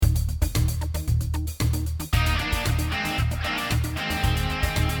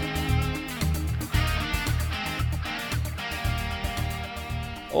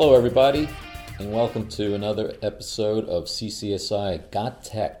Hello, everybody, and welcome to another episode of CCSI Got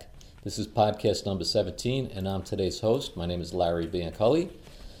Tech. This is podcast number 17, and I'm today's host. My name is Larry Bianculli,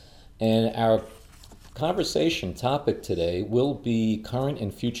 and our conversation topic today will be current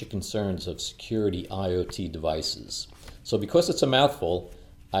and future concerns of security IoT devices. So because it's a mouthful,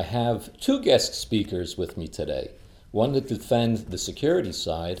 I have two guest speakers with me today, one to defend the security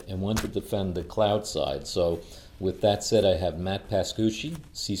side and one to defend the cloud side. So with that said, I have Matt Pascucci,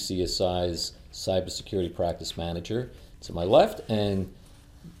 CCSI's Cybersecurity Practice Manager, to my left, and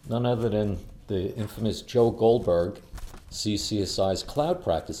none other than the infamous Joe Goldberg, CCSI's Cloud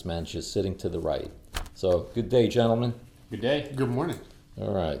Practice Manager, sitting to the right. So, good day, gentlemen. Good day. Good morning.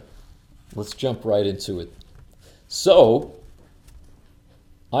 All right, let's jump right into it. So,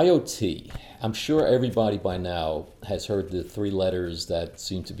 IoT. I'm sure everybody by now has heard the three letters that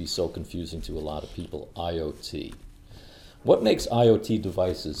seem to be so confusing to a lot of people, IoT. What makes IoT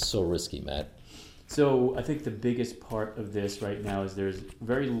devices so risky, Matt? So I think the biggest part of this right now is there's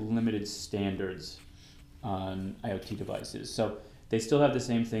very limited standards on IoT devices. So they still have the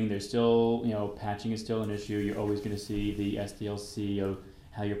same thing. There's still, patching is still an issue. You're always going to see the SDLC of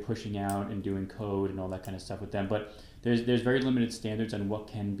how you're pushing out and doing code and all that kind of stuff with them. But there's very limited standards on what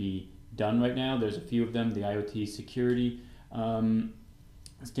can be done right now. There's a few of them. The IoT security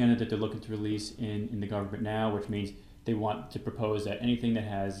standard that they're looking to release in the government now, which means they want to propose that anything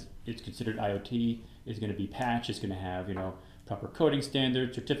that it's considered IoT is going to be patched. It's going to have proper coding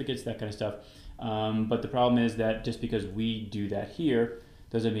standards, certificates, that kind of stuff. But the problem is that just because we do that here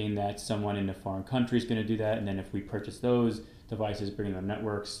doesn't mean that someone in a foreign country is going to do that. And then if we purchase those devices, bring them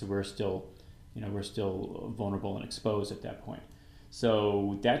networks, we're still vulnerable and exposed at that point.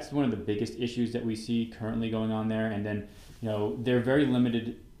 So that's one of the biggest issues that we see currently going on there. And then, they're very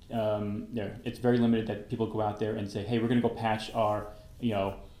limited. It's very limited that people go out there and say, hey, we're going to go patch our,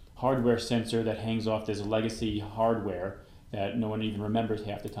 hardware sensor that hangs off this legacy hardware that no one even remembers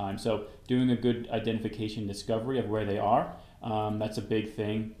half the time. So doing a good identification discovery of where they are, that's a big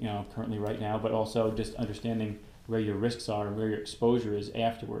thing, currently right now. But also just understanding where your risks are and where your exposure is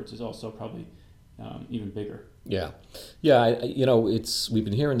afterwards is also probably even bigger. Yeah. We've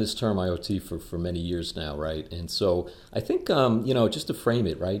been hearing this term IoT for many years now, right? And so I think, just to frame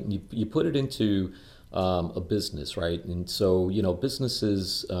it, right, you put it into a business, right? And so,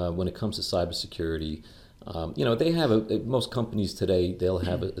 businesses, when it comes to cybersecurity, they have most companies today, they'll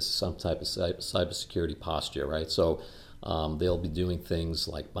have some type of cybersecurity posture, right? So they'll be doing things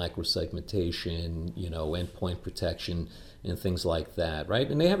like microsegmentation, endpoint protection, and things like that, right?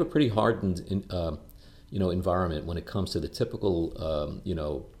 And they have a pretty hardened, environment when it comes to the typical,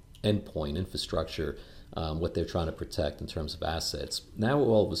 endpoint infrastructure, what they're trying to protect in terms of assets. Now,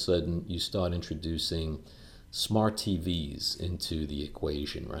 all of a sudden, you start introducing smart TVs into the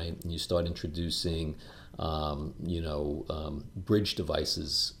equation, right? And you start introducing, bridge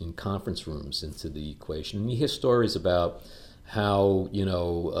devices in conference rooms into the equation. And you hear stories about how,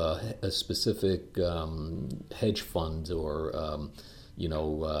 a specific hedge fund or,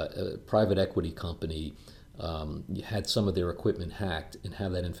 a private equity company had some of their equipment hacked, and how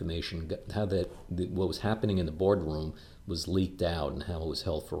that information, what was happening in the boardroom was leaked out, and how it was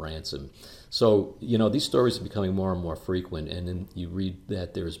held for ransom. So, these stories are becoming more and more frequent, and then you read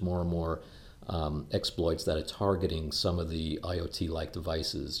that there's more and more exploits that are targeting some of the IoT-like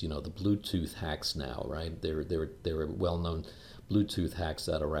devices. The Bluetooth hacks now, right? There are well-known Bluetooth hacks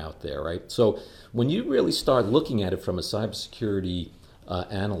that are out there, right? So when you really start looking at it from a cybersecurity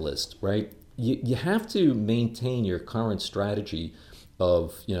analyst, right, you have to maintain your current strategy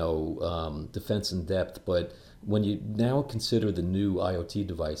of defense in depth. But when you now consider the new IoT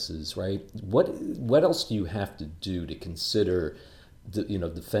devices, right, what else do you have to do to consider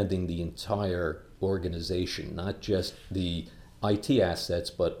defending the entire organization, not just the IT assets,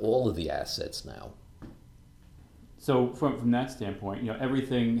 but all of the assets now? So from that standpoint,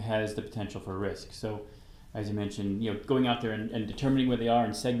 everything has the potential for risk. So as you mentioned, going out there and determining where they are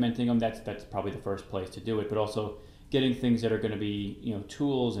and segmenting them, that's probably the first place to do it. But also getting things that are going to be,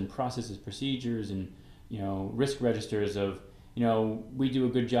 tools and processes, procedures, and, risk registers of, we do a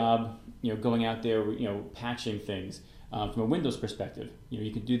good job, going out there, patching things from a Windows perspective.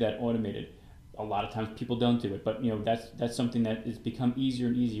 You can do that automated. A lot of times people don't do it, but, that's something that has become easier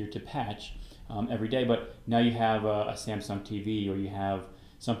and easier to patch every day. But now you have a Samsung TV, or you have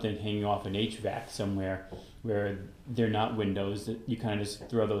something hanging off an HVAC somewhere where they're not Windows, that you kind of just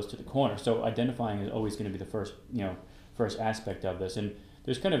throw those to the corner. So identifying is always going to be the first aspect of this. And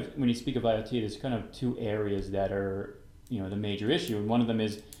there's kind of, when you speak of IoT, there's kind of two areas that are, the major issue. And one of them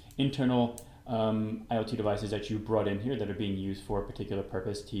is internal IoT devices that you brought in here that are being used for a particular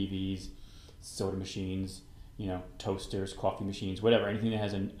purpose: TVs, soda machines, toasters, coffee machines, whatever, anything that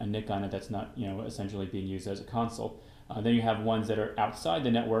has a NIC on it that's not, essentially being used as a console. Then you have ones that are outside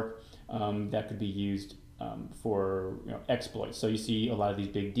the network that could be used for exploits. So you see a lot of these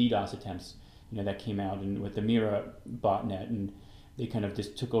big DDoS attempts, that came out and with the Mira botnet, and they kind of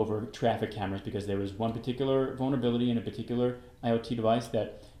just took over traffic cameras because there was one particular vulnerability in a particular IoT device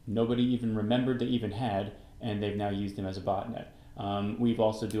that nobody even remembered they even had, and they've now used them as a botnet. We've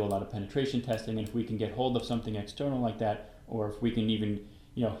also do a lot of penetration testing, and if we can get hold of something external like that, or if we can even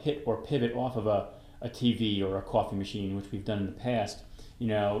hit or pivot off of a TV or a coffee machine, which we've done in the past,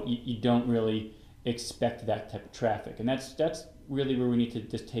 you don't really expect that type of traffic. And that's really where we need to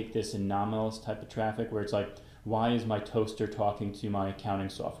just take this anomalous type of traffic where it's like, why is my toaster talking to my accounting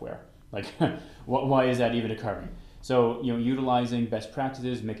software? Like, why is that even occurring? So, utilizing best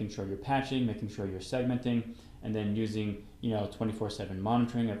practices, making sure you're patching, making sure you're segmenting, and then using, 24/7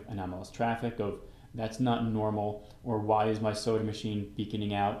 monitoring of anomalous traffic of that's not normal, or why is my soda machine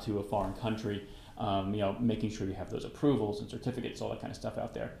beaconing out to a foreign country? Making sure you have those approvals and certificates, all that kind of stuff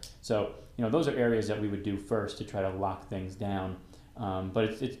out there. So, those are areas that we would do first to try to lock things down.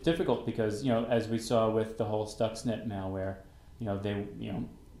 But it's difficult because, as we saw with the whole Stuxnet malware,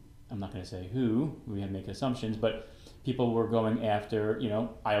 I'm not going to say who, we have to make assumptions, but people were going after,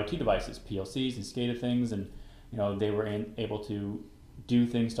 IoT devices, PLCs and SCADA things, and, they were able to do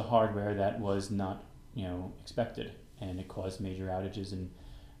things to hardware that was not, expected, and it caused major outages, and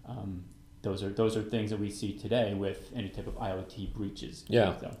those are things that we see today with any type of IoT breaches.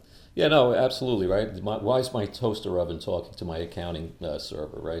 Yeah. So. Yeah, no, absolutely, right? Why is my toaster oven talking to my accounting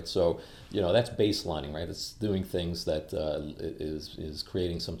server, right? So, that's baselining, right? It's doing things that is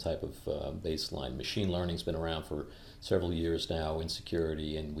creating some type of baseline. Machine learning's been around for several years now in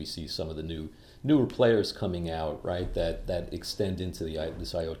security, and we see some of the newer players coming out, right, that extend into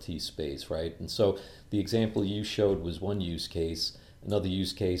this IoT space, right? And so the example you showed was one use case. Another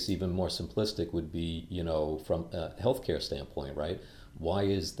use case, even more simplistic, would be, from a healthcare standpoint, right? Why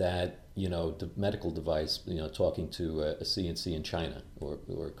is that, the medical device, talking to a CNC in China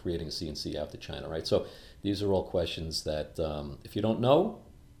or creating a CNC out to China, right? So these are all questions that if you don't know,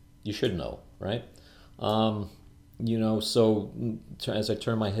 you should know, right? So as I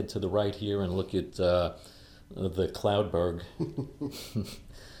turn my head to the right here and look at the Cloudberg,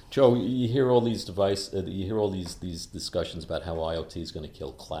 Joe, you hear all these these discussions about how IoT is going to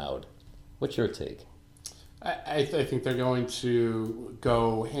kill cloud. What's your take? I think they're going to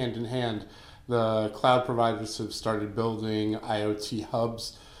go hand in hand. The cloud providers have started building IoT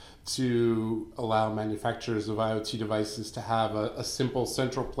hubs to allow manufacturers of IoT devices to have a simple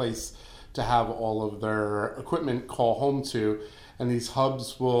central place to have all of their equipment call home to. And these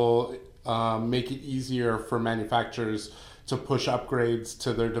hubs will make it easier for manufacturers to push upgrades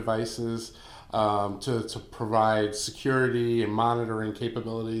to their devices, to provide security and monitoring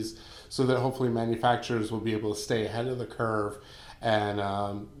capabilities, so that hopefully manufacturers will be able to stay ahead of the curve and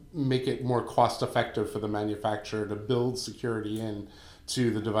make it more cost effective for the manufacturer to build security in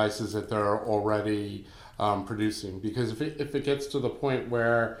to the devices that they're already producing. Because if it gets to the point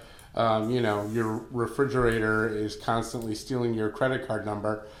where your refrigerator is constantly stealing your credit card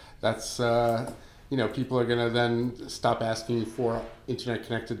number, that's people are going to then stop asking for internet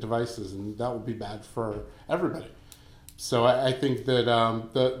connected devices, and that will be bad for everybody. So I think that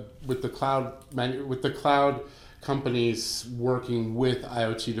with the cloud companies working with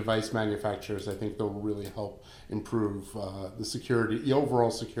IoT device manufacturers, I think they'll really help improve the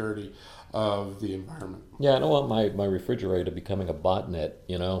overall security of the environment. Yeah, I don't want my refrigerator becoming a botnet,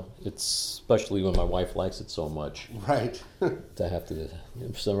 it's especially when my wife likes it so much. Right. To have to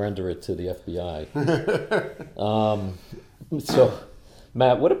surrender it to the FBI. So,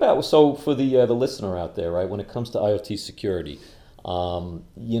 Matt, what about, for the listener out there, right, when it comes to IoT security,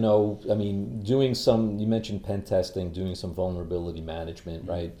 doing some, you mentioned pen testing, doing some vulnerability management,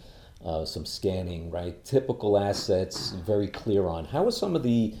 right, some scanning, right, typical assets, very clear on. How are some of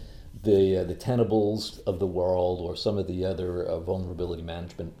the Tenables of the world or some of the other vulnerability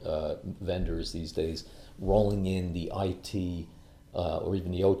management vendors these days rolling in the IT or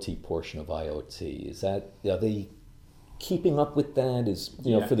even the OT portion of IoT? Are they keeping up with that?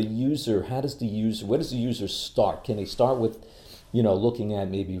 For the user, where does the user start? Can they start with, looking at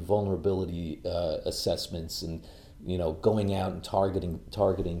maybe vulnerability assessments and, going out and targeting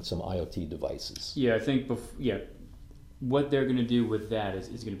some IoT devices? Yeah, I think, what they're going to do with that is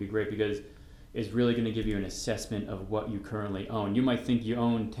going to be great, because it's really going to give you an assessment of what you currently own. You might think you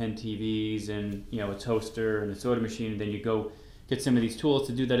own 10 TVs and a toaster and a soda machine, and then you go get some of these tools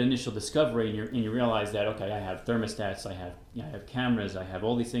to do that initial discovery, and you realize that, okay, I have thermostats, I have cameras, I have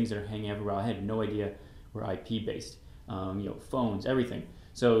all these things that are hanging everywhere. I had no idea we're IP based, phones, everything.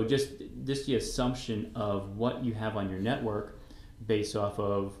 So just the assumption of what you have on your network based off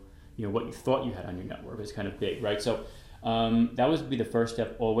of what you thought you had on your network is kind of big, right? So that would be the first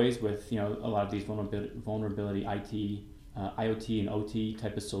step always with a lot of these vulnerability IT, IoT and OT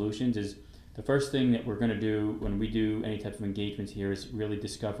type of solutions. Is the first thing that we're going to do when we do any type of engagements here is really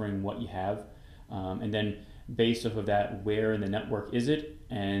discovering what you have, and then based off of that, where in the network is it,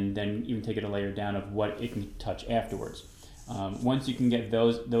 and then even take it a layer down of what it can touch afterwards. Once you can get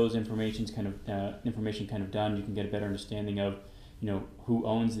those information kind of done, you can get a better understanding of who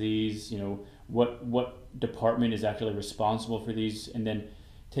owns these, what department is actually responsible for these, and then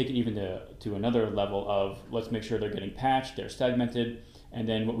take it even to another level of let's make sure they're getting patched, they're segmented, and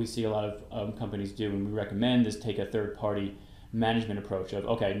then what we see a lot of companies do and we recommend is take a third-party management approach of,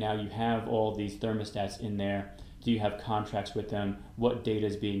 okay, now you have all these thermostats in there, do you have contracts with them, what data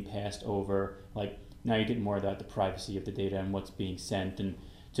is being passed over, like now you get more about the privacy of the data and what's being sent and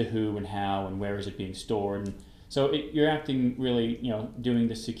to who and how and where is it being stored. And so you're acting really, doing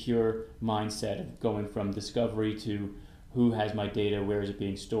the secure mindset of going from discovery to who has my data, where is it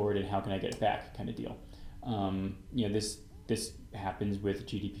being stored, and how can I get it back kind of deal. This happens with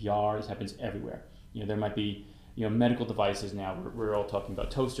GDPR, this happens everywhere. There might be, medical devices now, we're all talking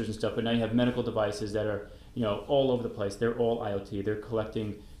about toasters and stuff, but now you have medical devices that are, all over the place. They're all IoT, they're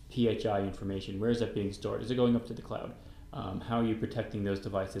collecting PHI information. Where is that being stored? Is it going up to the cloud? How are you protecting those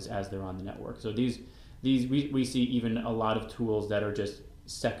devices as they're on the network? So these we see even a lot of tools that are just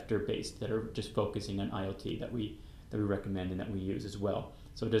sector based, that are just focusing on IoT that we recommend and that we use as well.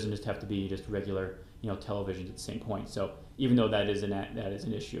 So it doesn't just have to be just regular televisions at the same point. So even though that is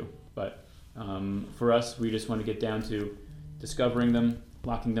an issue, but for us, we just want to get down to discovering them,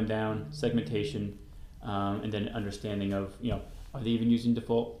 locking them down, segmentation, and then understanding of are they even using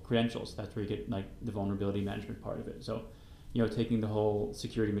default credentials? That's where you get like the vulnerability management part of it. So taking the whole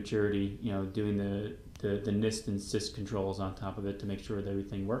security maturity, doing the NIST and CIS controls on top of it to make sure that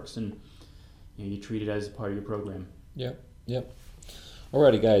everything works, and you treat it as part of your program. Yep.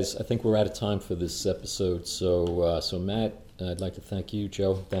 Alrighty, guys. I think we're out of time for this episode. So Matt, I'd like to thank you.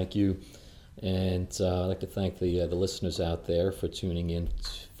 Joe, thank you, and I'd like to thank the listeners out there for tuning in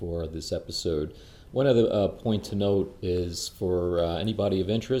for this episode. One other point to note is for anybody of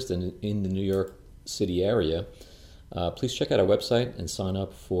interest in the New York City area, please check out our website and sign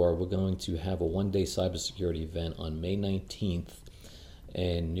up we're going to have a one-day cybersecurity event on May 19th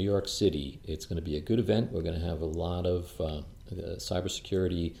in New York City. It's going to be a good event. We're going to have a lot of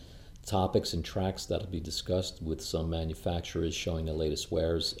cybersecurity topics and tracks that will be discussed with some manufacturers showing the latest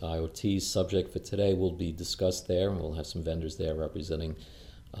wares. IoT's subject for today will be discussed there, and we'll have some vendors there representing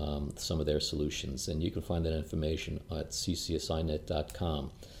some of their solutions. And you can find that information at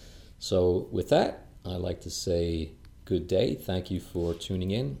ccsinet.com. So with that, I'd like to say good day. Thank you for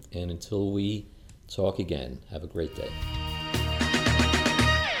tuning in, and until we talk again, have a great day.